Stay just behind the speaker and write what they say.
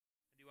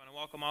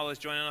Welcome all those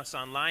joining us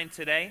online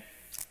today.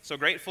 So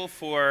grateful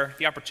for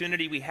the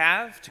opportunity we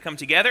have to come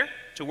together,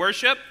 to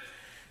worship,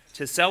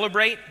 to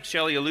celebrate.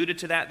 Shelley alluded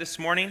to that this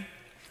morning.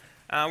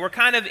 We're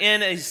kind of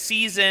in a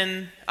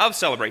season of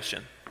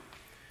celebration.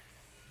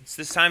 It's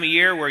this time of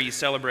year where you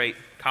celebrate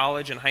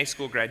college and high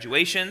school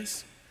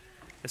graduations,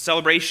 a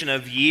celebration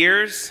of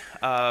years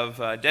of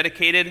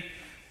dedicated,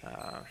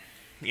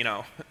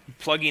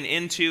 plugging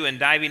into and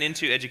diving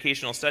into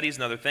educational studies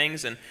and other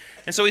things. And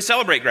so we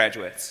celebrate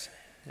graduates.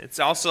 It's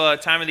also a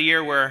time of the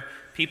year where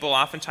people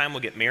oftentimes will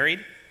get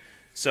married.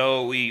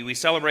 So we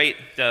celebrate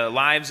the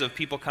lives of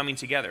people coming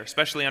together,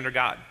 especially under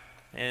God.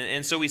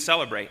 And so we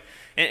celebrate.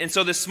 And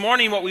so this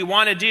morning what we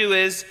want to do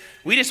is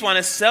we just want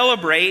to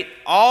celebrate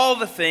all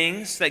the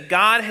things that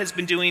God has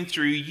been doing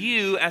through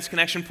you as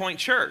Connection Point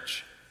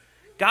Church.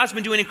 God's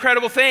been doing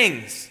incredible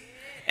things.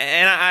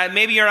 And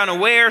maybe you're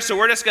unaware, so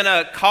we're just going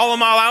to call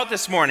them all out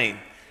this morning.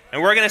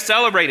 And we're going to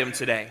celebrate them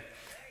today.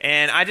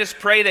 And I just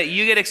pray that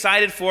you get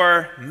excited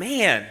for,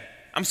 man,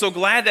 I'm so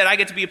glad that I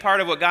get to be a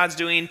part of what God's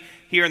doing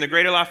here in the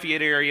greater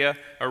Lafayette area,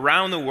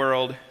 around the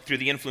world, through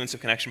the influence of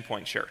Connection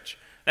Point Church.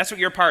 That's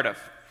what you're a part of.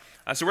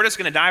 So we're just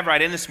going to dive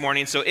right in this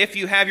morning. So if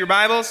you have your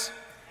Bibles,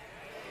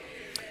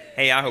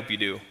 hey, I hope you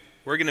do.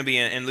 We're going to be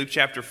in Luke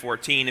chapter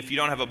 14. If you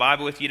don't have a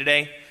Bible with you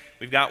today,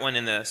 we've got one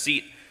in the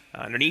seat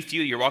underneath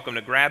you. You're welcome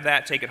to grab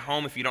that, take it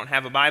home if you don't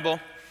have a Bible.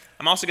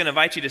 I'm also going to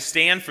invite you to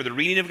stand for the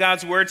reading of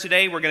God's Word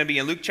today. We're going to be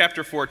in Luke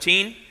chapter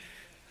 14.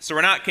 So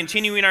we're not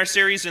continuing our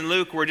series in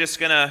Luke. We're just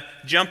going to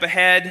jump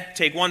ahead,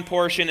 take one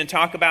portion and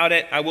talk about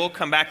it. I will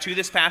come back to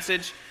this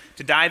passage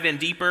to dive in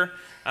deeper.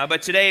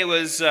 But today it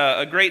was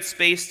a great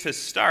space to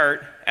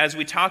start as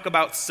we talk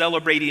about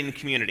celebrating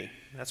community.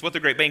 That's what the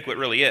Great Banquet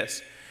really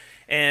is.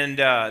 And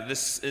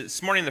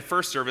this morning in the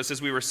first service,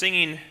 as we were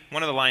singing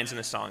one of the lines in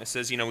the song, it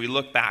says, we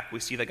look back, we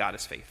see that God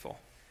is faithful.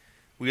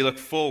 We look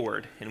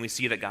forward, and we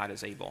see that God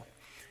is able.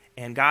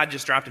 And God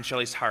just dropped in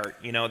Shelley's heart,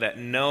 that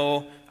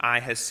no eye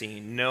has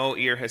seen, no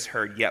ear has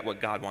heard yet what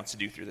God wants to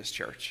do through this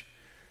church.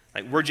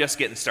 We're just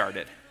getting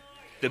started.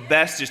 The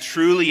best is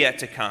truly yet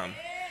to come.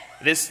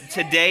 This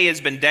today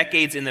has been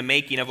decades in the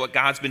making of what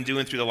God's been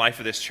doing through the life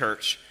of this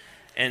church.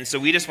 And so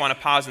we just want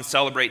to pause and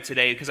celebrate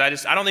today because I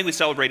don't think we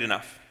celebrate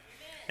enough.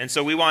 And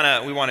so we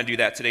want to do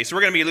that today. So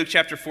we're going to be in Luke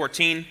chapter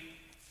 14,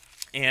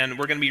 and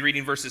we're going to be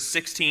reading verses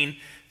 16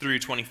 through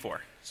 24.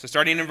 So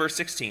starting in verse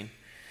 16, it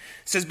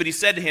says, "But he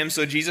said to him,"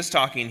 so Jesus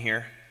talking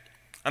here,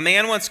 "A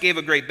man once gave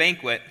a great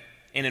banquet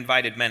and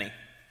invited many.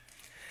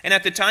 And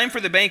at the time for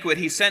the banquet,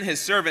 he sent his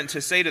servant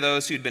to say to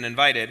those who'd been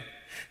invited,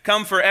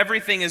 'Come, for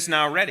everything is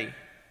now ready.'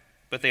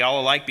 But they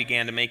all alike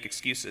began to make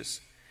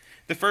excuses.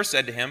 The first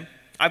said to him,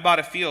 'I bought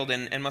a field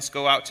and must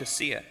go out to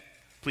see it.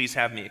 Please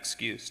have me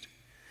excused.'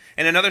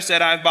 And another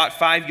said, 'I've bought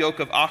 5 yoke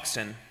of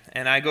oxen,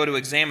 and I go to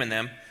examine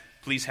them.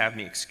 Please have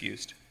me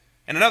excused.'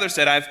 And another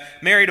said, 'I've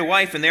married a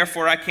wife, and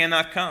therefore I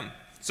cannot come.'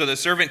 So the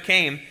servant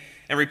came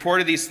and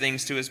reported these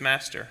things to his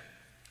master.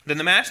 Then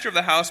the master of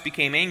the house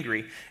became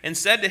angry and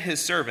said to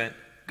his servant,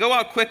 'Go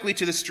out quickly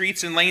to the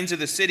streets and lanes of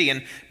the city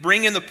and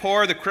bring in the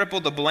poor, the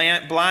crippled, the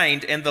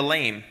blind, and the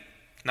lame.'"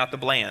 Not the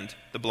bland,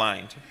 the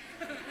blind.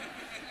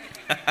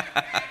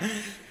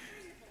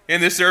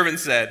 And the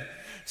servant said,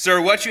 "Sir,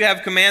 what you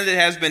have commanded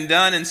has been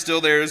done, and still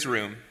there is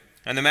room."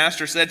 And the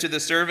master said to the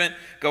servant,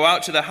 "Go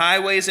out to the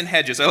highways and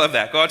hedges." I love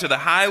that. "Go out to the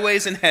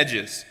highways and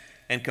hedges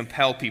and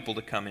compel people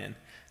to come in,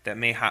 that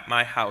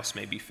my house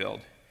may be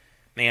filled."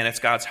 Man, it's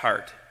God's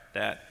heart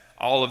that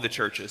all of the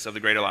churches of the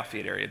greater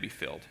Lafayette area be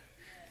filled.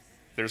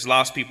 There's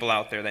lost people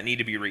out there that need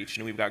to be reached,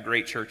 and we've got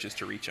great churches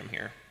to reach them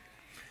here.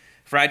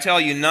 "For I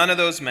tell you, none of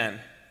those men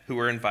who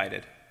were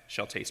invited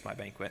shall taste my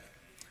banquet."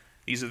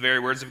 These are the very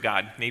words of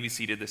God. May be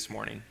seated this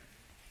morning.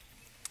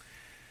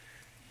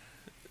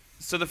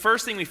 So the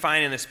first thing we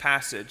find in this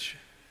passage,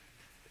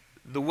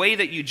 the way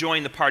that you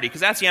join the party, because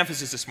that's the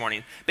emphasis this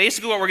morning.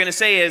 Basically what we're going to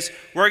say is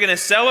we're going to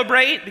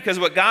celebrate because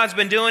of what God's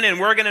been doing, and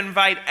we're going to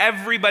invite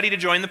everybody to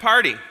join the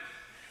party.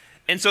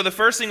 And so the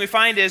first thing we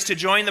find is to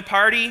join the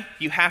party,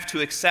 you have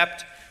to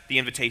accept the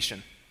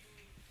invitation.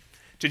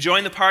 To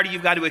join the party,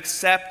 you've got to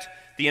accept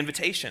the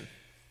invitation.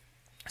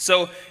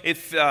 So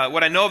if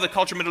what I know of the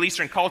culture, Middle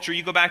Eastern culture,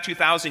 you go back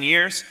 2,000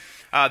 years,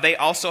 they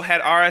also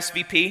had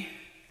RSVP.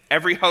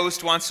 Every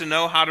host wants to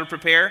know how to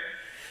prepare.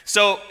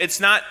 So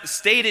it's not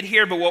stated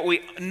here, but what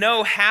we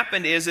know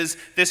happened is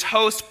this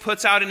host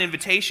puts out an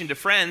invitation to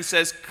friends,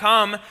 says,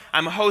 "Come,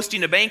 I'm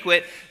hosting a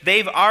banquet."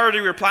 They've already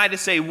replied to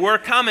say, "We're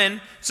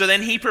coming." So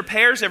then he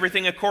prepares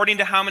everything according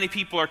to how many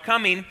people are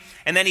coming,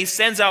 and then he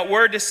sends out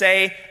word to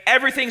say,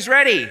 "Everything's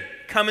ready.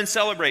 Come and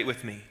celebrate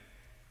with me."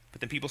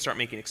 But then people start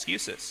making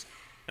excuses.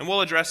 And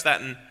we'll address that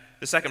in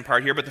the second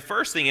part here. But the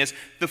first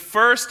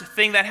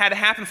thing that had to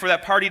happen for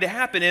that party to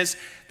happen is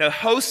the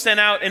host sent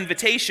out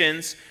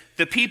invitations,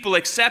 the people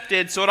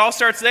accepted, so it all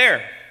starts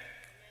there.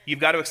 You've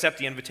got to accept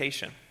the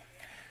invitation.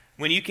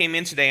 When you came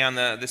in today on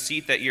the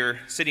seat that you're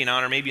sitting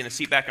on, or maybe in the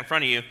seat back in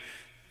front of you,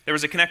 there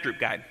was a Connect Group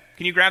guide.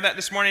 Can you grab that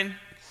this morning?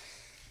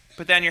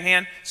 Put that in your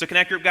hand. So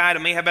Connect Group guide,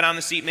 it may have been on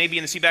the seat, maybe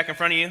in the seat back in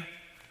front of you.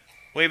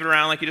 Wave it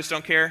around like you just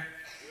don't care.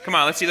 Come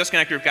on, let's see those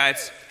connect group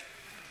guides.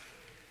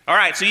 All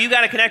right, so you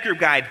got a connect group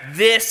guide.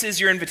 This is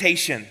your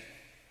invitation.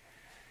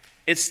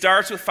 It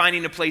starts with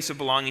finding a place of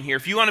belonging here.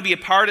 If you want to be a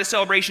part of the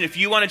celebration, if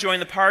you want to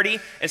join the party,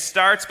 it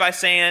starts by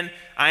saying,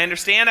 I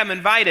understand I'm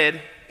invited,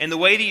 and the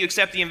way that you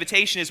accept the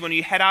invitation is when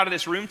you head out of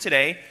this room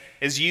today,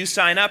 is you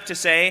sign up to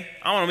say,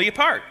 I want to be a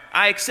part.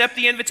 I accept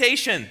the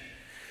invitation.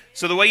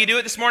 So the way you do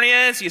it this morning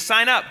is you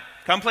sign up,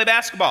 come play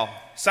basketball,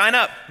 sign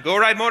up, go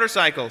ride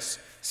motorcycles,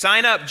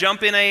 sign up,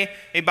 jump in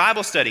a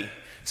Bible study.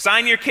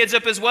 Sign your kids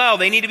up as well.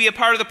 They need to be a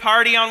part of the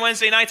party on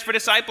Wednesday nights for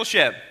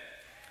discipleship.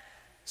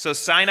 So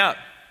sign up.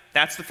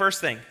 That's the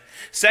first thing.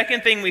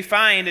 Second thing we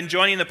find in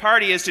joining the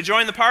party is to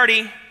join the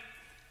party,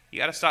 you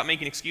got to stop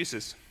making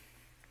excuses.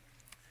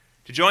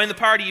 To join the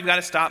party, you've got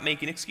to stop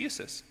making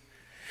excuses.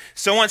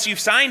 So once you've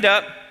signed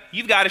up,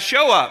 you've got to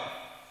show up.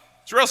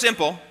 It's real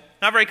simple,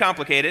 not very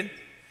complicated.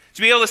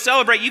 To be able to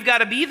celebrate, you've got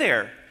to be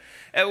there.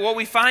 What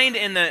we find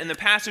in the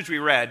passage we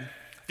read,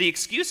 the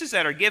excuses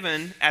that are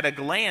given at a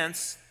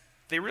glance,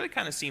 they really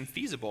kind of seem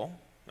feasible,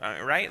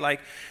 right?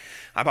 Like,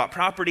 I bought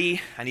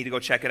property, I need to go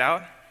check it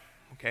out.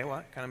 Okay, well,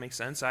 that kind of makes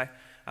sense.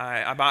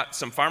 I bought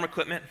some farm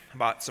equipment, I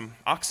bought some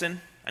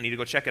oxen, I need to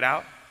go check it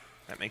out.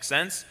 That makes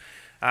sense.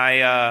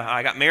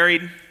 I got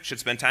married, should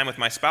spend time with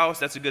my spouse,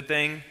 that's a good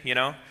thing, you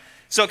know.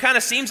 So it kind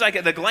of seems like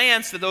at the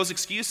glance that those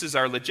excuses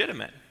are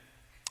legitimate.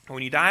 But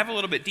when you dive a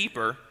little bit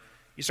deeper,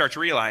 you start to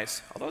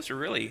realize, oh, those are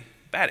really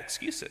bad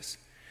excuses.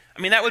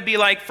 I mean, that would be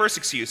like first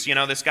excuse. You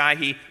know, this guy,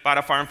 he bought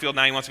a farm field,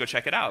 now he wants to go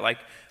check it out. Like,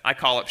 I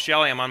call up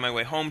Shelly, I'm on my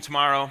way home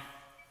tomorrow.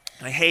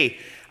 Like, hey,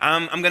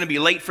 I'm going to be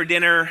late for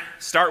dinner,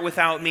 start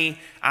without me.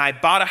 I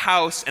bought a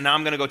house, and now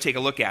I'm going to go take a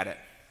look at it.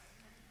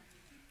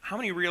 How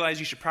many realize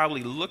you should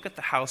probably look at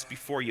the house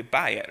before you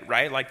buy it,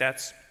 right? Like,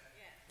 that's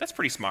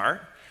pretty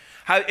smart.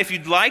 If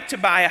you'd like to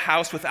buy a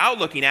house without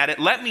looking at it,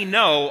 let me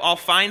know. I'll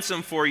find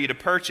some for you to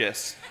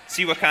purchase.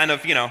 See what kind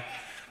of,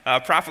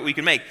 profit we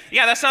can make.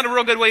 Yeah, that's not a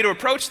real good way to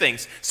approach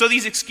things. So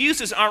these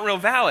excuses aren't real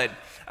valid.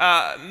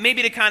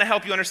 Maybe to kind of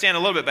help you understand a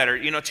little bit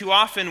better, too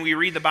often we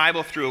read the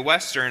Bible through a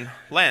Western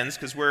lens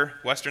because we're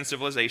Western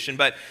civilization,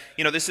 but,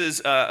 this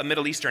is a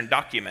Middle Eastern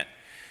document.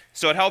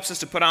 So it helps us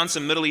to put on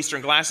some Middle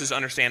Eastern glasses to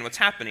understand what's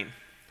happening.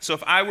 So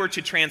if I were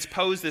to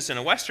transpose this in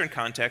a Western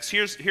context,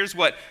 here's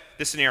what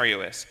the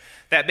scenario is.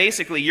 That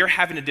basically you're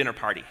having a dinner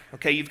party,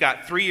 okay? You've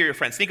got 3 of your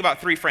friends. Think about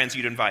 3 friends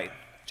you'd invite.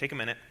 Take a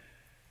minute.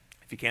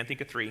 If you can't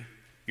think of 3,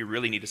 you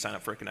really need to sign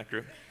up for a Connect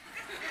group.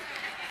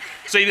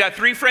 So you've got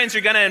 3 friends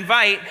you're going to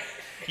invite.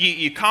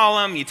 You call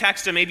them, you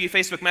text them, maybe you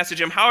Facebook message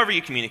them, however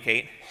you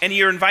communicate, and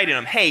you're inviting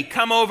them. Hey,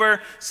 come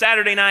over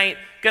Saturday night,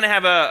 going to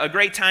have a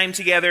great time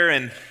together,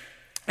 and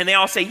they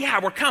all say, yeah,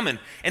 we're coming,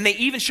 and they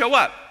even show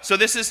up. So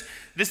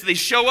they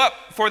show up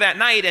for that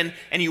night,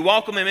 and you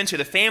welcome them into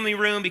the family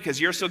room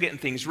because you're still getting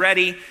things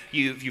ready.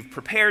 You've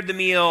prepared the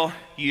meal.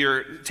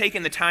 You're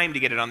taking the time to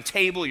get it on the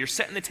table. You're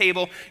setting the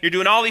table. You're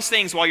doing all these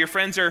things while your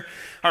friends are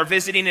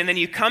visiting, and then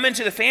you come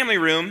into the family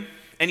room,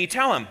 and you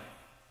tell them,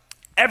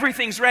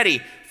 everything's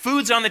ready.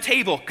 Food's on the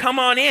table. Come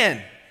on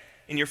in.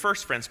 And your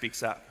first friend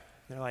speaks up.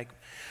 They're like,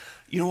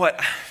 you know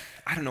what?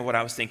 I don't know what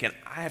I was thinking.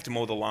 I have to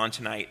mow the lawn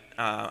tonight.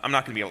 I'm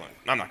not going to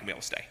be able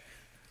to stay.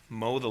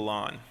 Mow the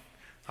lawn.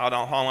 How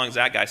long does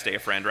that guy stay a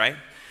friend, right?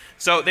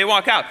 So they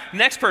walk out.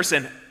 Next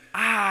person,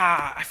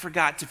 I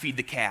forgot to feed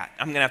the cat.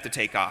 I'm going to have to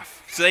take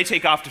off. So they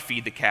take off to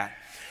feed the cat.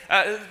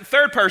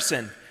 Third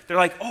person, they're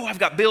like, oh, I've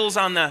got bills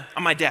on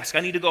my desk.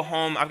 I need to go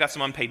home. I've got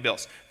some unpaid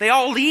bills. They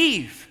all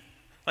leave.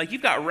 Like,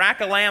 you've got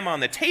rack of lamb on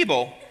the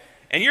table,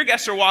 and your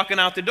guests are walking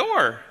out the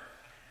door.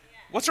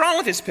 What's wrong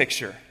with this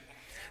picture?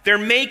 They're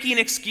making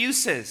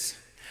excuses.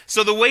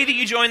 So the way that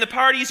you join the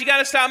party is you got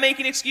to stop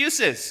making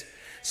excuses.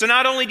 So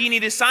not only do you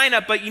need to sign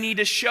up, but you need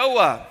to show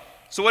up.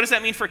 So what does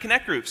that mean for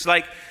Connect groups?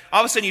 Like,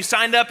 all of a sudden you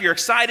signed up, you're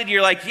excited,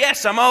 you're like,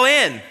 yes, I'm all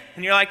in.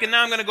 And you're like, and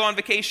now I'm going to go on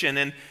vacation.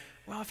 And,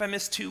 well, if I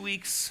miss 2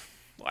 weeks,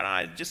 why don't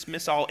I just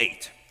miss all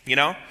 8,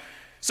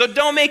 So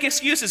don't make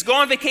excuses. Go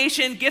on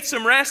vacation, get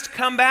some rest,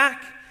 come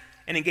back,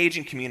 and engage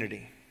in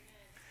community.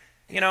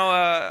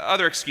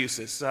 Other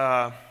excuses.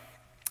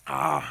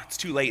 It's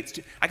too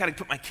late. I got to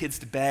put my kids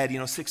to bed,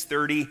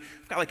 6:30.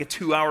 I've got like a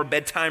 2-hour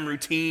bedtime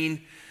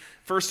routine.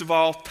 First of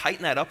all,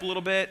 tighten that up a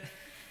little bit.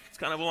 It's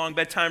kind of a long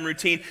bedtime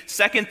routine.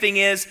 Second thing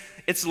is,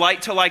 it's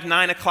light till like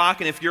 9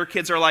 o'clock, and if your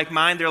kids are like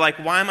mine, they're like,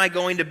 why am I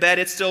going to bed?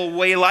 It's still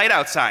way light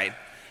outside.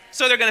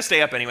 So they're going to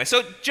stay up anyway.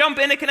 So jump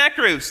into Connect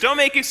groups. Don't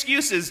make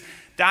excuses.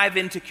 Dive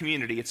into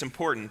community. It's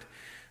important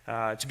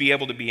to be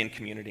able to be in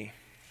community.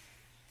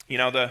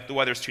 The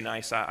weather's too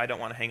nice. I don't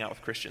want to hang out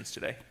with Christians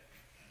today.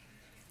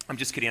 I'm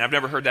just kidding. I've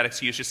never heard that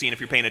excuse. Just seeing if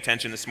you're paying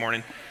attention this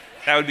morning.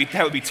 That would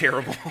be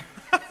terrible.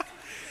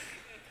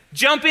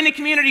 Jump into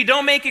community.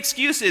 Don't make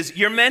excuses.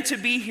 You're meant to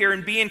be here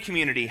and be in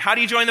community. How do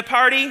you join the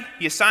party?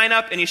 You sign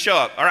up and you show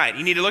up. All right,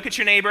 you need to look at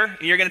your neighbor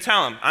and you're going to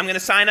tell him, I'm going to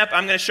sign up,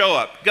 I'm going to show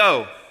up.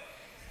 Go.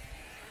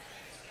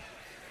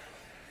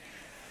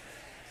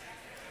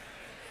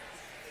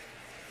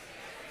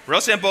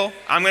 Real simple.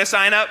 I'm going to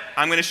sign up,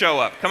 I'm going to show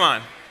up. Come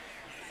on.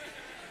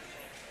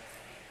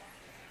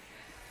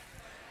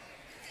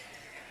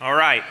 All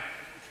right.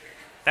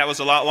 That was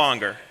a lot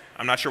longer.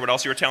 I'm not sure what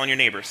else you were telling your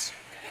neighbors.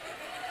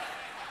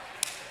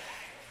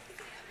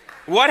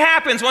 What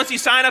happens once you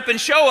sign up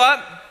and show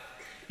up?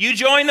 You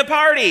join the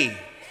party.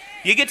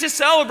 You get to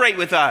celebrate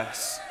with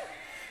us.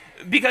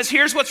 Because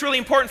here's what's really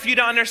important for you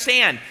to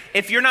understand.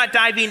 If you're not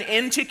diving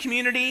into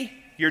community,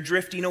 you're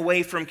drifting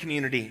away from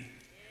community.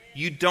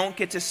 You don't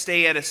get to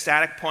stay at a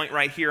static point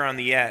right here on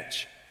the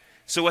edge.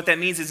 So what that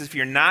means is if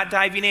you're not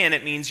diving in,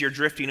 it means you're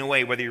drifting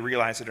away whether you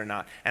realize it or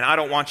not. And I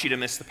don't want you to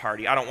miss the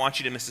party. I don't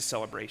want you to miss the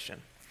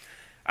celebration.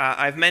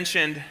 I've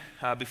mentioned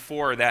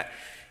before that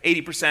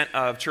 80%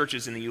 of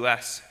churches in the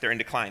U.S., they're in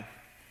decline.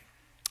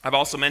 I've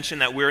also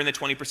mentioned that we're in the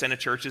 20% of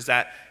churches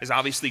that is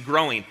obviously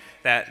growing,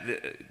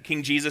 that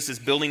King Jesus is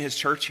building his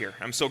church here.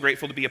 I'm so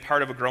grateful to be a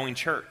part of a growing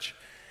church.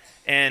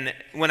 And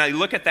when I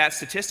look at that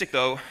statistic,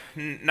 though,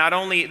 not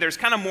only, there's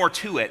kind of more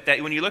to it,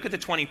 that when you look at the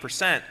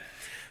 20%,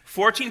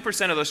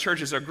 14% of those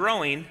churches are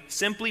growing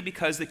simply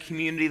because the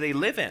community they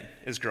live in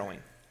is growing.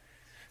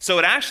 So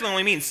it actually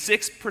only means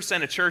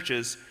 6% of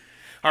churches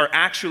are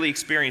actually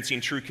experiencing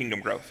true kingdom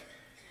growth.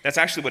 That's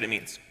actually what it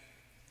means.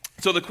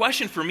 So the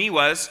question for me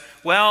was,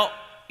 well,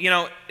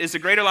 is the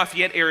Greater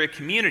Lafayette area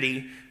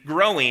community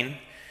growing,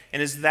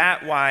 and is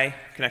that why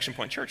Connection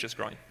Point Church is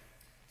growing?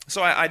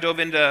 So I dove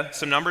into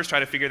some numbers, try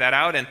to figure that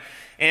out,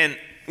 and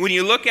when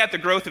you look at the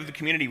growth of the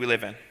community we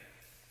live in,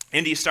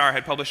 India Star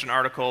had published an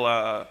article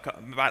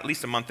about at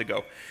least a month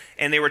ago,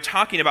 and they were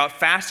talking about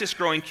fastest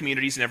growing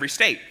communities in every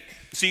state.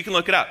 So you can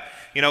look it up.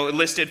 It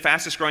listed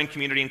fastest growing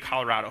community in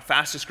Colorado,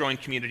 fastest growing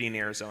community in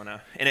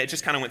Arizona, and it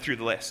just kind of went through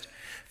the list.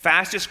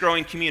 Fastest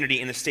growing community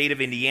in the state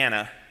of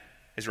Indiana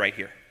is right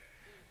here.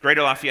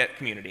 Greater Lafayette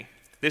community.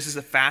 This is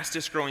the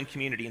fastest growing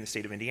community in the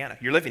state of Indiana.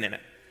 You're living in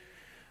it.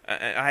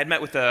 I had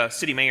met with the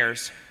city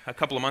mayors a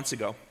couple of months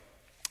ago.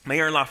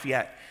 Mayor in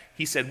Lafayette,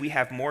 he said, we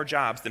have more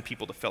jobs than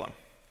people to fill them.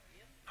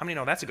 How many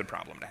know that's a good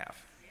problem to have?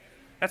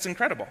 That's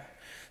incredible.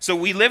 So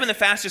we live in the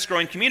fastest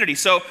growing community.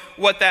 So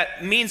what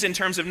that means in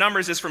terms of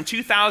numbers is from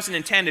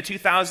 2010 to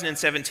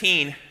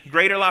 2017,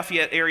 Greater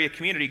Lafayette area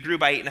community grew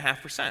by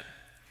 8.5%.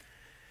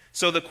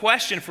 So the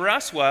question for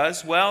us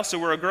was, well, so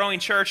we're a growing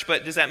church,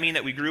 but does that mean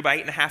that we grew by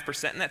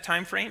 8.5% in that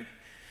time frame? And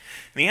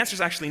the answer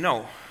is actually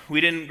no.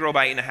 We didn't grow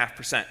by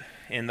 8.5%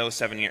 in those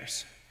 7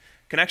 years.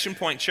 Connection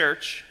Point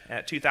Church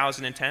at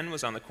 2010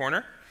 was on the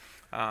corner,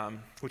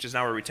 which is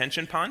now a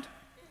retention pond.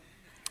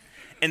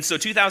 And so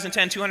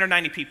 2010,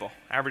 290 people,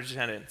 average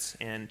attendance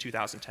in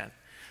 2010.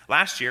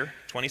 Last year,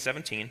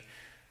 2017,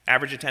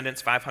 average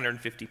attendance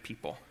 550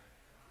 people.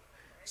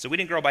 So we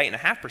didn't grow by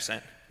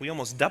 8.5%. We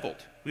almost doubled.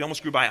 We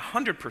almost grew by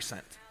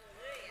 100%.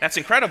 That's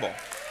incredible.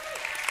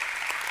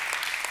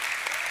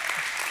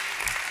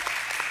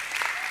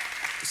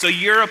 So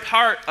you're a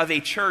part of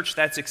a church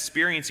that's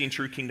experiencing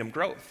true kingdom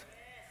growth.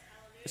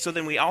 So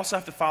then we also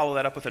have to follow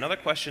that up with another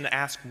question to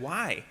ask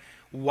why.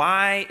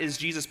 Why is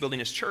Jesus building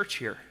his church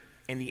here?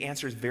 And the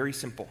answer is very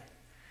simple.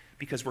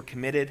 Because we're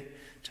committed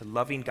to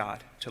loving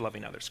God, to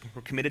loving others.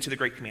 We're committed to the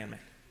Great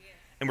Commandment.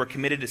 And we're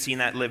committed to seeing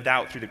that lived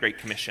out through the Great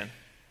Commission.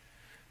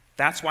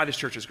 That's why this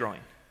church is growing.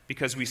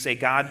 Because we say,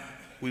 God,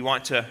 we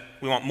want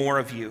more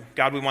of you.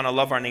 God, we want to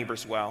love our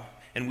neighbors well.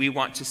 And we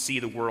want to see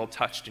the world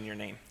touched in your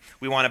name.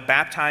 We want to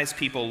baptize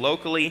people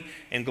locally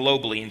and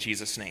globally in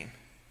Jesus' name.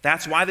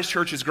 That's why this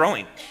church is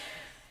growing.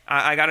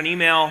 I got an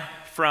email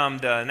from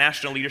the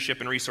National Leadership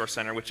and Resource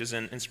Center, which is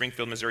in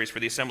Springfield, Missouri, for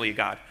the Assembly of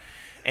God.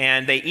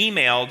 And they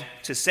emailed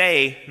to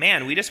say,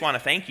 man, we just want to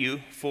thank you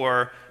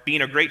for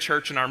being a great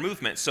church in our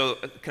movement. So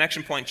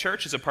Connection Point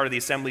Church is a part of the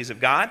Assemblies of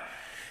God.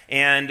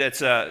 And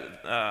it's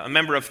a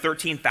member of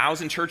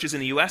 13,000 churches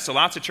in the U.S., so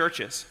lots of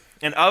churches.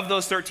 And of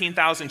those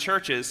 13,000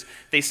 churches,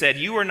 they said,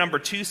 you were number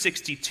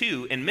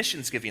 262 in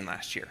missions giving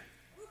last year.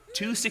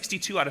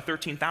 262 out of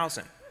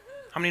 13,000.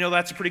 How many know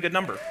that's a pretty good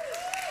number?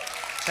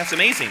 That's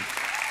amazing.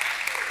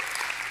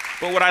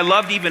 But what I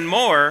loved even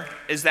more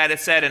is that it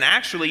said, and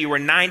actually you were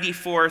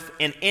 94th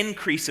in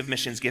increase of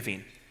missions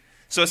giving.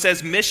 So it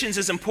says missions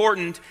is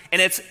important,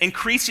 and it's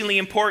increasingly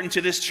important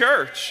to this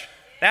church.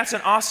 That's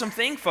an awesome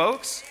thing,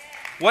 folks.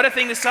 What a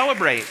thing to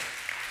celebrate.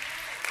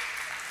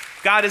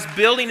 God is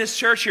building his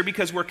church here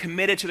because we're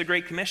committed to the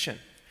Great Commission.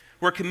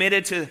 We're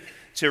committed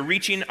to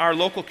reaching our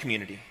local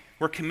community.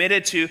 We're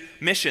committed to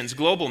missions,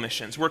 global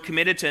missions. We're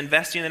committed to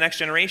investing in the next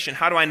generation.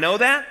 How do I know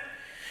that?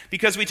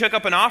 Because we took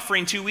up an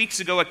offering 2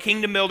 weeks ago, a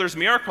Kingdom Builders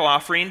Miracle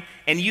offering,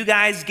 and you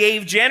guys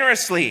gave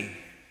generously.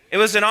 It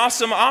was an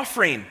awesome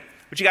offering.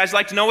 Would you guys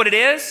like to know what it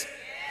is?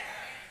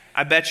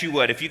 I bet you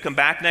would. If you come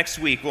back next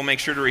week, we'll make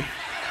sure to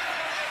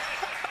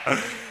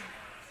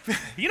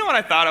You know what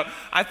I thought of?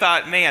 I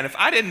thought, man, if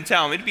I didn't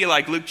tell them, it'd be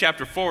like Luke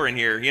chapter 4 in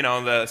here,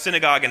 the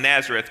synagogue in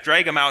Nazareth,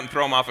 drag them out and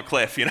throw them off a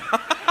cliff,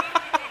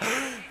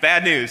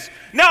 Bad news.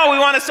 No, we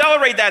want to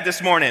celebrate that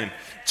this morning.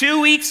 2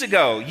 weeks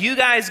ago, you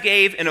guys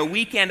gave in a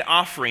weekend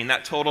offering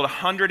that totaled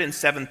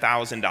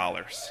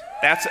 $107,000.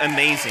 That's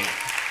amazing.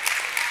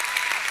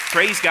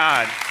 Praise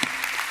God.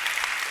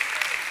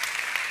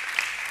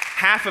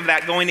 Half of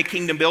that going to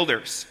Kingdom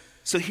Builders.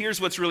 So here's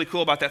what's really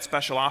cool about that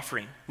special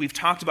offering. We've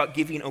talked about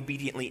giving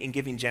obediently and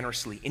giving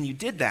generously, and you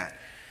did that.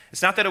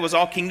 It's not that it was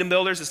all kingdom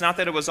builders. It's not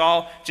that it was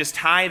all just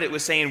tithe. It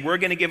was saying we're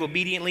going to give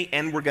obediently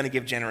and we're going to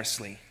give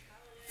generously.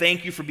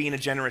 Thank you for being a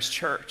generous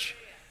church.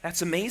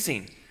 That's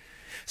amazing.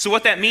 So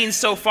what that means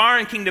so far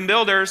in Kingdom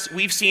Builders,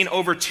 we've seen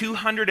over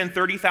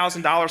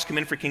 $230,000 come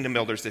in for Kingdom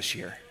Builders this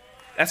year.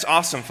 That's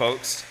awesome,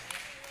 folks.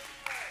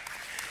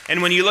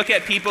 And when you look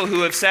at people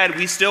who have said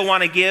we still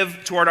want to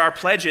give toward our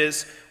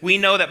pledges, we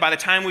know that by the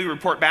time we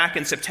report back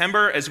in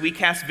September, as we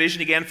cast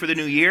vision again for the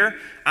new year,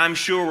 I'm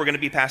sure we're going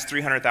to be past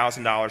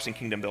 $300,000 in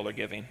Kingdom Builder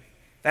giving.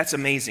 That's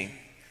amazing.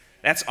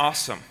 That's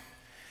awesome.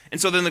 And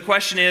so then the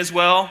question is,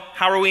 well,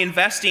 how are we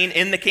investing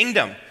in the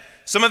kingdom?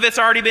 Some of it's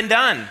already been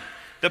done.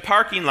 The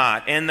parking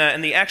lot and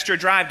the extra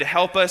drive to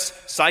help us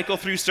cycle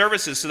through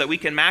services so that we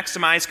can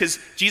maximize, because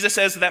Jesus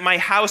says that my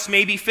house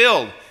may be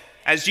filled.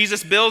 As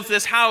Jesus builds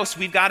this house,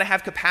 we've got to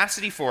have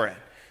capacity for it.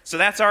 So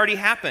that's already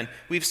happened.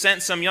 We've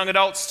sent some young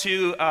adults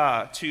to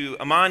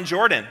Amman,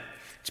 Jordan,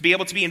 to be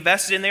able to be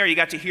invested in there. You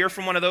got to hear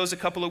from one of those a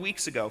couple of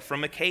weeks ago,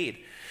 from McCade.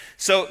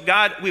 So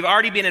God, we've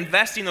already been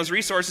investing those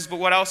resources, but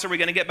what else are we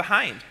going to get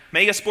behind?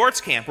 Mega Sports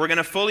Camp. We're going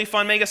to fully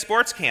fund Mega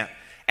Sports Camp.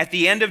 At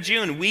the end of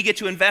June, we get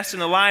to invest in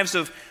the lives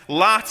of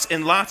lots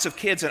and lots of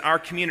kids in our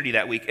community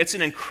that week. It's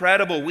an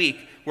incredible week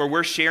where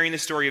we're sharing the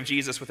story of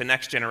Jesus with the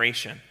next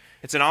generation.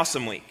 It's an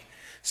awesome week.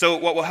 So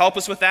what will help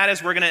us with that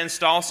is we're going to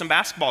install some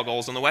basketball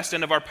goals on the west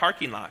end of our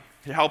parking lot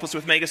to help us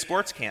with Mega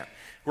Sports Camp.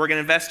 We're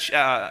going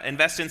to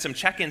invest in some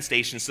check-in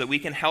stations so that we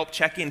can help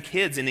check in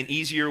kids in an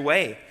easier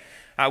way.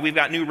 We've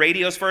got new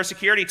radios for our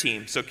security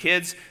team, so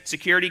kids'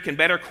 security can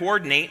better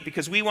coordinate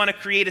because we want to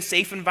create a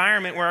safe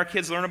environment where our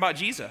kids learn about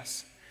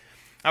Jesus.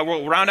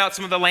 We'll round out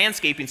some of the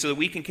landscaping so that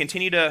we can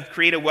continue to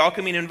create a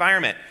welcoming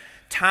environment.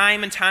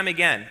 Time and time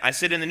again, I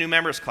sit in the new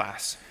members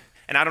class,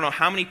 and I don't know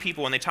how many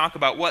people, when they talk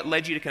about what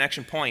led you to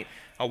Connection Point,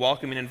 a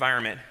welcoming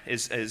environment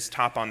is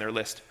top on their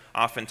list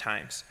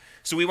oftentimes.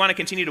 So we want to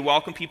continue to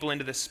welcome people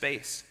into this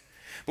space.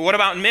 But what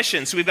about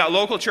missions? So we've got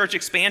local church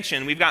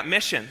expansion. We've got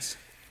missions.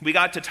 We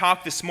got to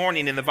talk this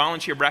morning in the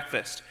volunteer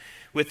breakfast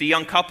with the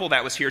young couple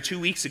that was here 2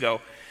 weeks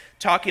ago,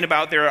 talking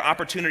about their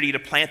opportunity to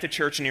plant the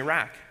church in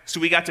Iraq. So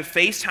we got to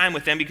FaceTime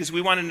with them because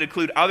we wanted to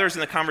include others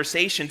in the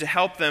conversation to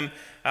help them,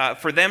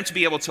 for them to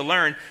be able to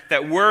learn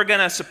that we're going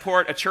to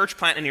support a church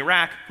plant in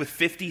Iraq with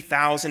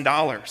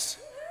 $50,000.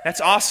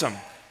 That's awesome.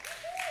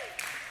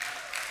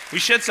 We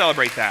should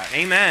celebrate that.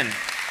 Amen.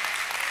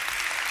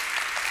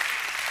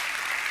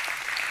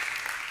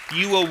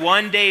 You will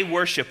one day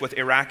worship with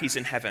Iraqis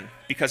in heaven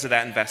because of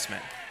that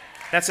investment.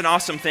 That's an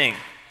awesome thing.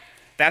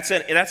 That's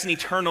an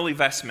eternal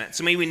investment.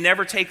 So may we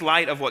never take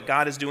light of what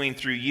God is doing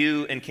through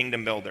you and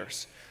Kingdom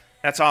Builders.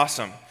 That's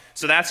awesome.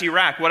 So that's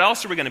Iraq. What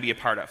else are we going to be a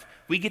part of?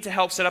 We get to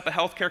help set up a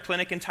healthcare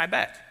clinic in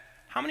Tibet.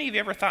 How many of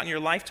you ever thought in your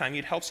lifetime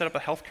you'd help set up a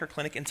healthcare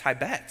clinic in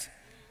Tibet?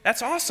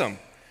 That's awesome.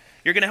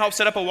 You're going to help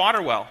set up a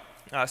water well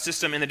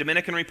system in the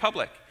Dominican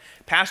Republic.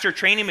 Pastor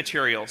training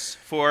materials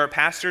for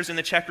pastors in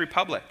the Czech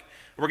Republic.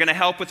 We're going to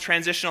help with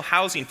transitional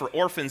housing for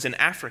orphans in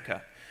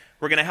Africa.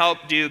 We're going to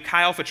help do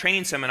Chi Alpha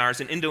training seminars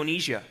in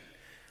Indonesia.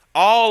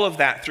 All of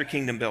that through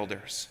Kingdom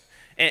Builders.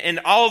 And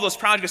all of those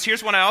projects,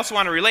 here's what I also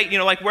want to relate.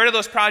 Where do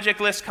those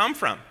project lists come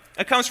from?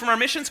 It comes from our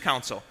missions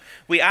council.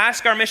 We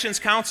ask our missions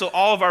council,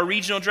 all of our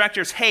regional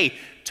directors, hey,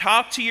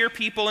 talk to your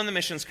people in the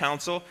missions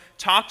council,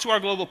 talk to our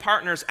global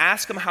partners,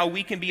 ask them how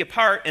we can be a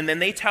part, and then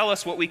they tell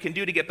us what we can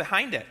do to get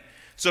behind it.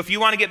 So if you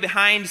want to get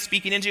behind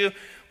speaking into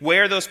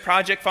where those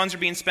project funds are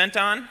being spent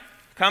on,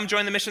 come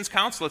join the missions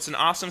council. It's an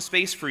awesome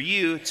space for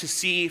you to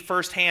see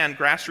firsthand,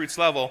 grassroots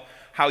level,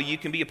 how you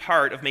can be a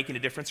part of making a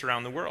difference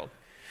around the world.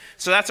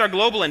 So that's our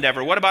global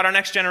endeavor. What about our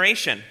next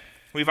generation?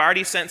 We've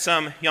already sent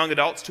some young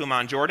adults to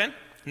Amman, Jordan.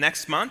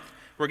 Next month,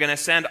 we're going to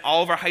send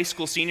all of our high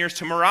school seniors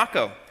to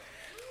Morocco.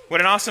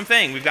 What an awesome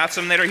thing. We've got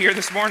some that are here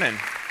this morning.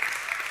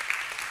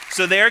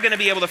 So they're going to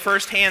be able to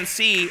firsthand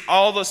see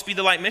all those Speed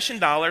the Light mission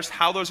dollars,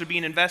 how those are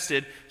being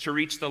invested to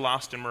reach the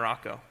lost in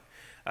Morocco.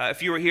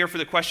 If you were here for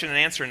the question and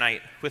answer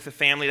night with the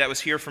family that was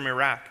here from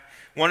Iraq,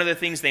 one of the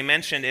things they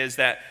mentioned is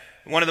that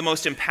one of the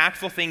most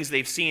impactful things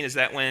they've seen is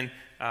that when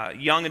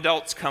young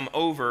adults come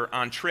over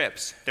on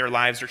trips, their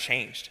lives are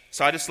changed.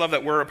 So I just love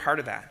that we're a part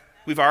of that.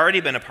 We've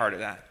already been a part of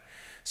that.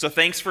 So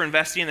thanks for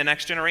investing in the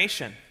next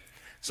generation.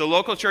 So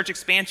local church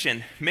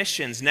expansion,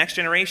 missions, next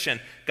generation.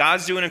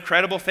 God's doing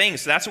incredible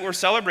things. So that's what we're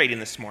celebrating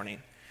this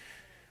morning.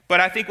 But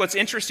I think what's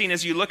interesting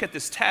as you look at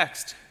this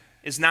text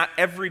is not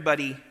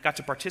everybody got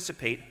to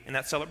participate in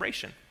that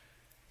celebration.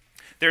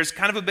 There's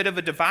kind of a bit of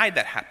a divide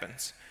that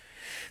happens.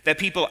 That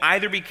people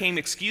either became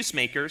excuse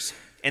makers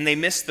and they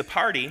missed the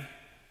party,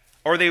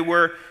 or they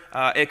were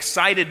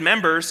excited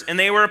members and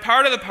they were a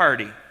part of the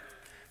party.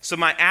 So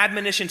my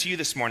admonition to you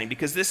this morning,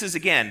 because this is,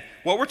 again,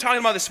 what we're talking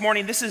about this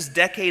morning, this is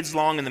decades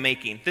long in the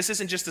making. This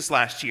isn't just this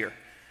last year.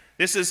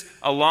 This is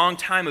a long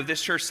time of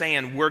this church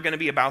saying we're going to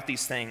be about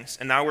these things,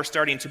 and now we're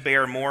starting to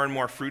bear more and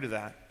more fruit of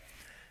that.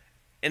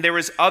 And there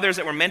was others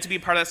that were meant to be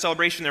part of that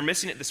celebration. They're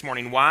missing it this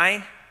morning.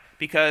 Why?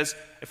 Because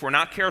if we're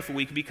not careful,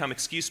 we can become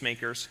excuse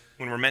makers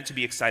when we're meant to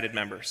be excited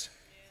members.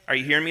 Are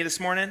you hearing me this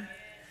morning?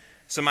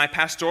 So my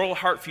pastoral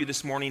heart for you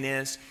this morning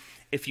is,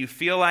 If you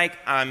feel like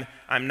I'm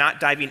not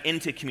diving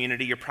into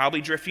community, you're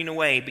probably drifting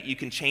away, but you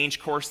can change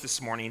course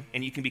this morning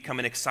and you can become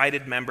an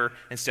excited member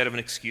instead of an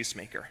excuse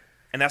maker.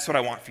 And that's what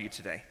I want for you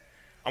today.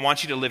 I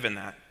want you to live in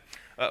that.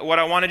 What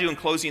I want to do in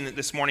closing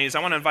this morning is I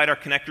want to invite our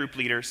Connect Group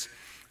leaders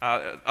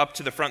up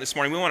to the front this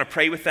morning. We want to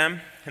pray with them,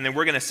 and then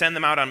we're going to send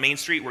them out on Main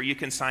Street where you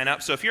can sign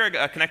up. So if you're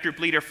a Connect Group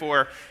leader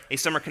for a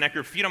summer Connect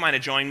Group, if you don't mind to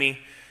join me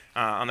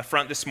on the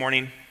front this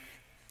morning,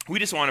 we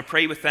just want to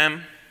pray with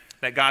them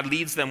that God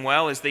leads them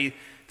well as they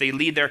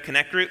lead their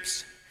Connect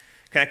Groups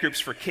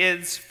for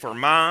kids, for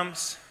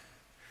moms,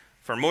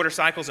 for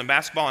motorcycles and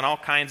basketball and all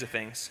kinds of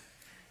things.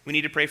 We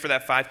need to pray for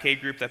that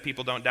 5K group that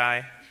people don't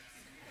die.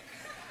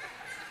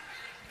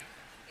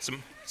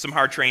 Some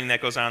hard training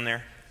that goes on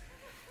there.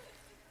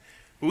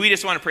 We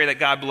just want to pray that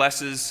God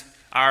blesses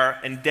our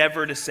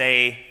endeavor to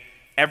say,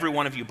 every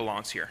one of you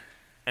belongs here,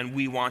 and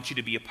we want you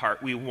to be a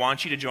part. We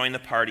want you to join the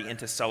party and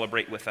to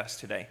celebrate with us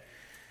today.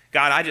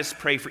 God, I just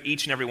pray for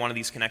each and every one of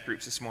these Connect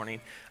Groups this morning.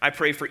 I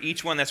pray for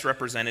each one that's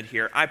represented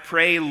here. I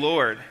pray,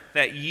 Lord,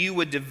 that you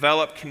would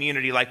develop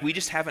community like we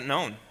just haven't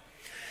known.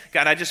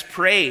 God, I just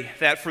pray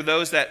that for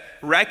those that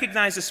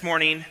recognize this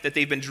morning that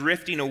they've been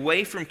drifting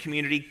away from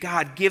community,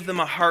 God, give them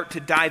a heart to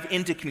dive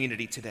into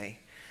community today.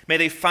 May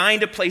they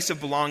find a place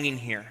of belonging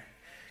here,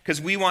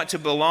 because we want to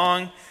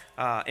belong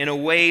in a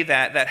way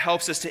that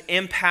helps us to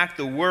impact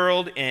the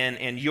world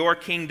and your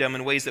kingdom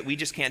in ways that we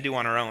just can't do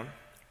on our own.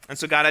 And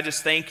so, God, I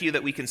just thank you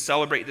that we can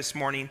celebrate this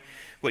morning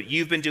what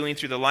you've been doing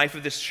through the life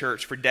of this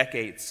church for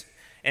decades.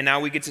 And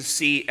now we get to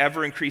see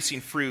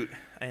ever-increasing fruit.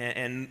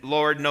 And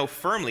Lord, know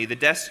firmly the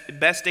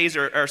best days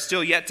are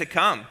still yet to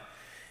come.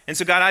 And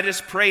so, God, I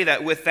just pray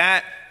that with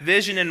that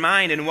vision in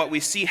mind and what we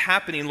see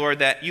happening, Lord,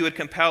 that you would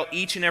compel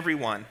each and every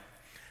one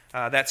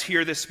that's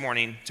here this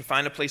morning to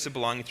find a place of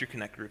belonging through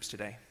Connect Groups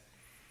today.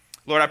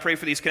 Lord, I pray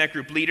for these Connect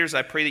Group leaders.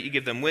 I pray that you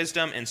give them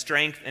wisdom and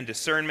strength and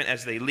discernment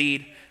as they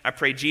lead. I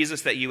pray,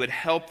 Jesus, that you would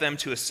help them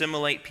to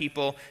assimilate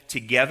people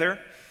together,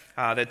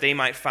 that they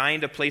might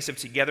find a place of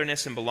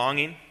togetherness and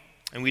belonging.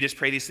 And we just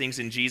pray these things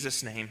in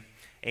Jesus' name.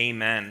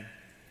 Amen.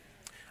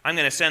 I'm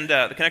going to send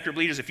the Connect Group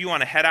leaders, if you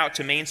want to head out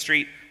to Main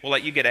Street, we'll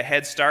let you get a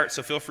head start,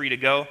 so feel free to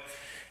go.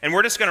 And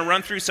we're just going to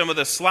run through some of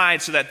the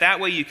slides so that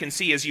way you can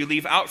see as you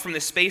leave out from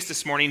this space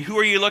this morning, who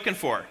are you looking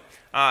for?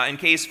 In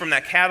case from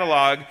that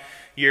catalog,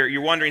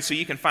 you're wondering, so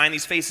you can find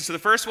these faces. So the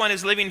first one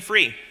is Living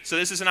Free. So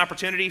this is an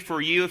opportunity for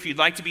you, if you'd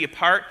like to be a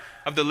part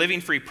of the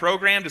Living Free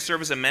program, to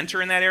serve as a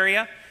mentor in that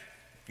area.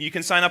 You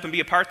can sign up and be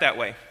a part that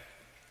way.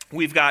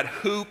 We've got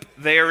Hoop,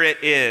 there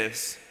it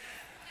is.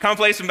 Come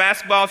play some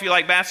basketball if you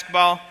like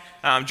basketball.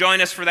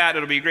 Join us for that.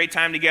 It'll be a great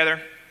time together.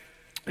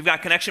 We've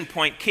got Connection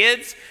Point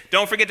Kids.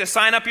 Don't forget to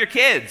sign up your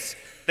kids.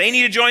 They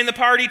need to join the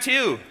party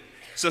too.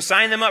 So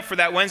sign them up for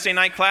that Wednesday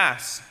night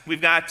class.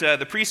 We've got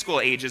the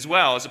preschool age as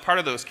well as a part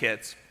of those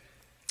kids.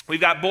 We've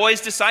got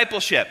Boys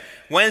Discipleship,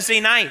 Wednesday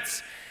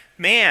nights.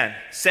 Man,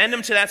 send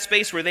them to that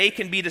space where they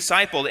can be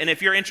discipled. And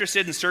if you're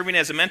interested in serving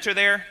as a mentor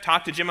there,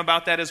 talk to Jim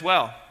about that as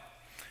well.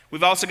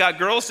 We've also got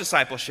Girls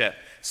Discipleship.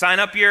 Sign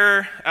up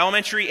your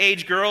elementary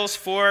age girls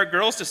for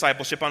Girls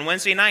Discipleship on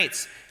Wednesday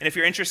nights. And if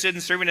you're interested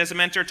in serving as a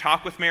mentor,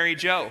 talk with Mary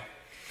Jo.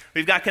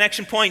 We've got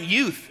Connection Point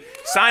Youth.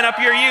 Sign up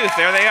your youth.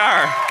 There they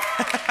are.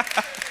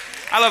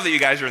 I love that you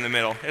guys are in the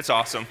middle. It's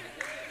awesome.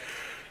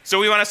 So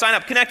we want to sign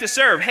up. Connect to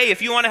Serve. Hey,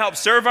 if you want to help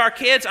serve our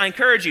kids, I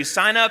encourage you,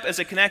 sign up as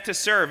a Connect to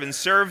Serve and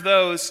serve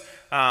those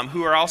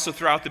who are also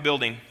throughout the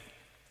building.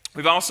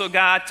 We've also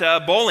got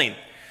bowling.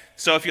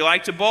 So if you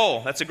like to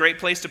bowl, that's a great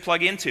place to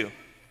plug into.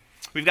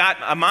 We've got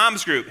a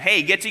moms group.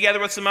 Hey, get together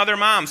with some other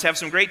moms. Have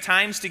some great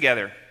times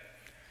together.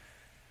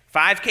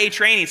 5K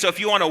training. So if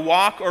you want to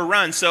walk or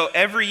run. So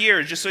every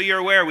year, just so you're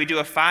aware, we do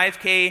a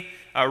 5K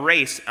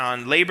race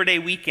on Labor Day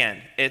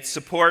weekend. It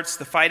supports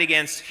the fight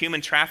against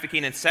human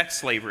trafficking and sex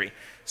slavery.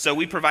 So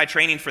we provide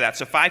training for that.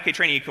 So 5K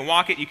training, you can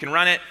walk it, you can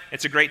run it.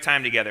 It's a great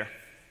time together.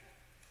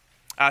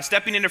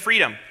 Stepping into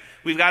Freedom.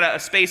 We've got a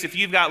space if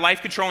you've got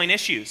life-controlling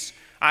issues.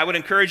 I would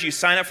encourage you,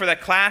 sign up for that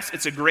class.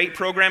 It's a great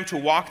program to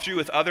walk through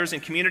with others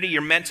in community.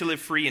 You're meant to live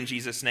free in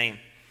Jesus' name.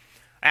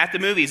 At the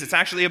movies, it's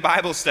actually a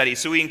Bible study.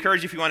 So we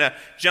encourage you, if you want to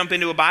jump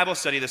into a Bible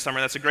study this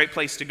summer, that's a great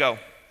place to go.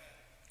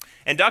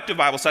 Inductive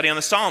Bible study on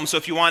the Psalms. So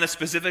if you want to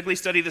specifically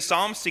study the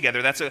Psalms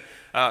together, that's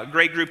a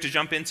great group to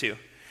jump into.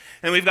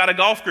 And we've got a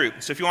golf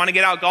group. So if you want to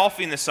get out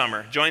golfing this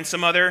summer, join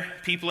some other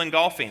people in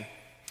golfing.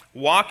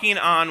 Walking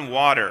on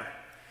water.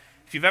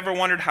 If you've ever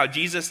wondered how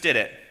Jesus did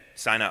it,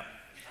 sign up.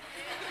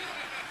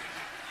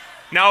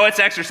 No, it's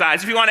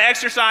exercise. If you want to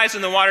exercise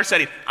in the water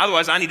setting.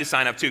 Otherwise, I need to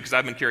sign up too because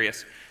I've been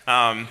curious.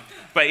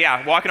 But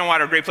yeah, walking on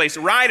water, a great place.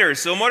 Riders,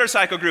 so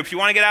motorcycle group. If you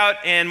want to get out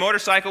and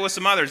motorcycle with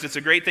some others, it's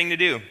a great thing to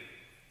do.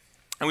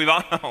 And we've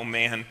all, oh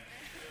man.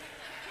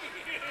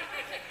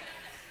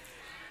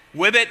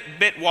 Wibbit,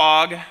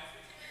 Bitwog,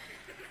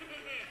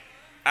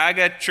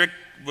 Agatrick,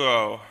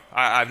 whoa,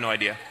 I have no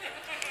idea.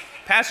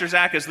 Pastor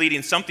Zach is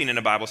leading something in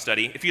a Bible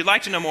study. If you'd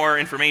like to know more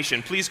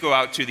information, please go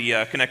out to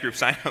the Connect Group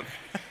sign up.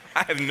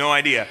 I have no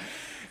idea.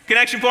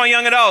 Connection Point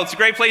Young Adults, a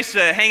great place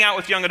to hang out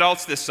with young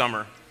adults this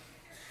summer.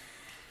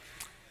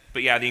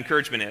 But yeah, the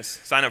encouragement is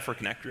sign up for a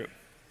Connect group.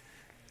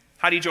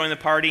 How do you join the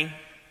party?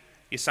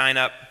 You sign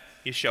up,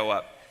 you show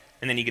up,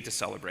 and then you get to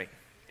celebrate.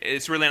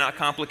 It's really not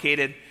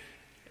complicated.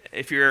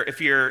 If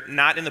you're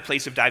not in the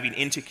place of diving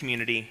into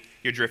community,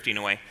 you're drifting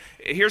away.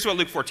 Here's what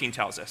Luke 14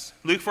 tells us.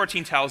 Luke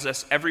 14 tells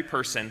us every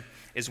person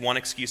is one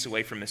excuse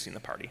away from missing the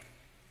party.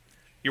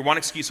 You're one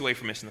excuse away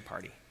from missing the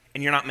party,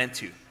 and you're not meant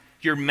to.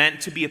 You're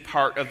meant to be a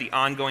part of the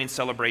ongoing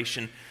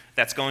celebration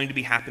that's going to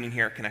be happening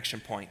here at Connection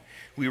Point.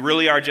 We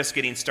really are just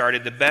getting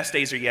started. The best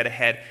days are yet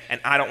ahead,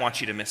 and I don't want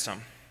you to miss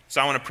them.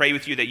 So I want to pray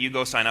with you that you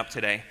go sign up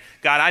today.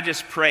 God, I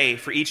just pray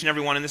for each and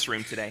every one in this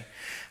room today.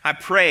 I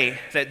pray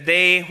that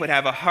they would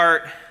have a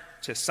heart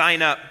to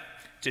sign up,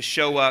 to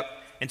show up,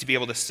 and to be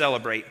able to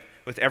celebrate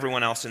with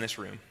everyone else in this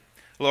room.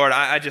 Lord,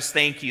 I just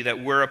thank you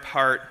that we're a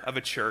part of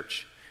a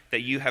church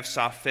that you have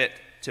saw fit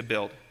to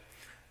build,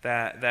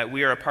 that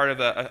we are a part of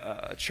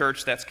a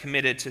church that's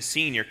committed to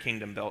seeing your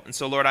kingdom built. And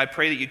so, Lord, I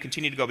pray that you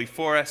continue to go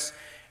before us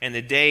in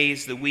the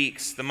days, the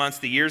weeks, the months,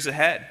 the years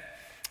ahead.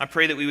 I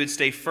pray that we would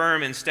stay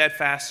firm and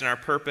steadfast in our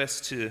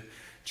purpose to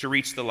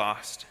reach the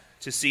lost,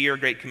 to see your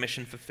great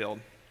commission fulfilled.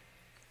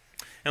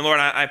 And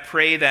Lord, I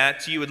pray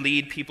that you would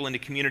lead people into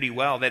community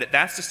well,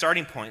 that's the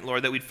starting point,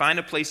 Lord, that we'd find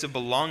a place of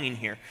belonging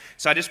here.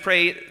 So I just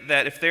pray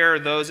that if there are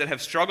those that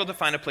have struggled to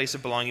find a place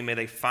of belonging, may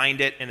they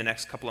find it in the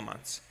next couple of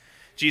months.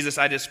 Jesus,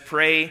 I just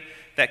pray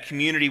that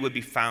community would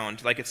be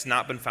found like it's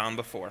not been found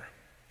before.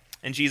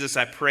 And Jesus,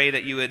 I pray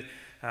that you would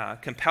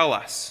compel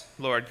us,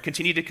 Lord,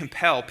 continue to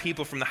compel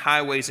people from the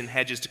highways and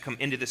hedges to come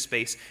into this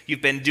space.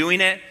 You've been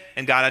doing it,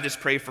 and God, I just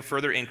pray for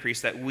further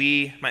increase that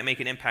we might make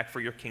an impact for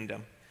your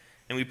kingdom.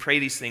 And we pray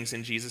these things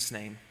in Jesus'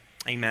 name.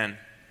 Amen.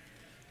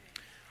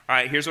 All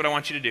right, here's what I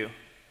want you to do.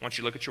 I want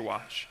you to look at your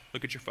watch.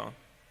 Look at your phone.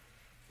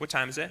 What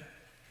time is it?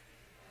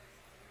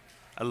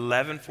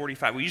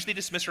 11:45. We usually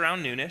dismiss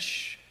around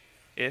noonish.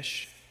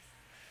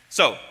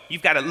 So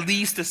you've got at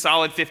least a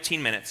solid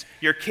 15 minutes.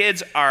 Your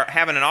kids are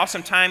having an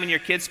awesome time in your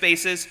kids'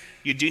 spaces.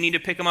 You do need to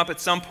pick them up at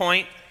some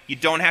point. You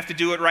don't have to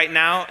do it right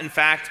now. In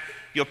fact,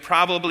 you'll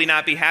probably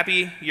not be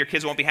happy. Your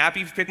kids won't be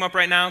happy if you pick them up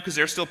right now because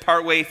they're still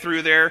partway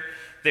through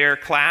their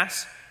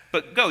class.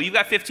 But go, you've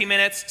got 15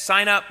 minutes.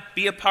 Sign up,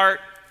 be a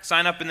part,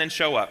 sign up, and then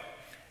show up.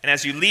 And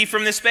as you leave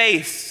from this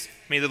space,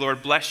 may the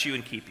Lord bless you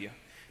and keep you.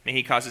 May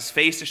he cause his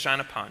face to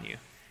shine upon you.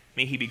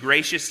 May he be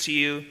gracious to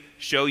you,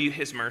 show you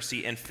his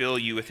mercy, and fill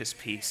you with his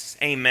peace.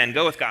 Amen.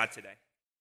 Go with God today.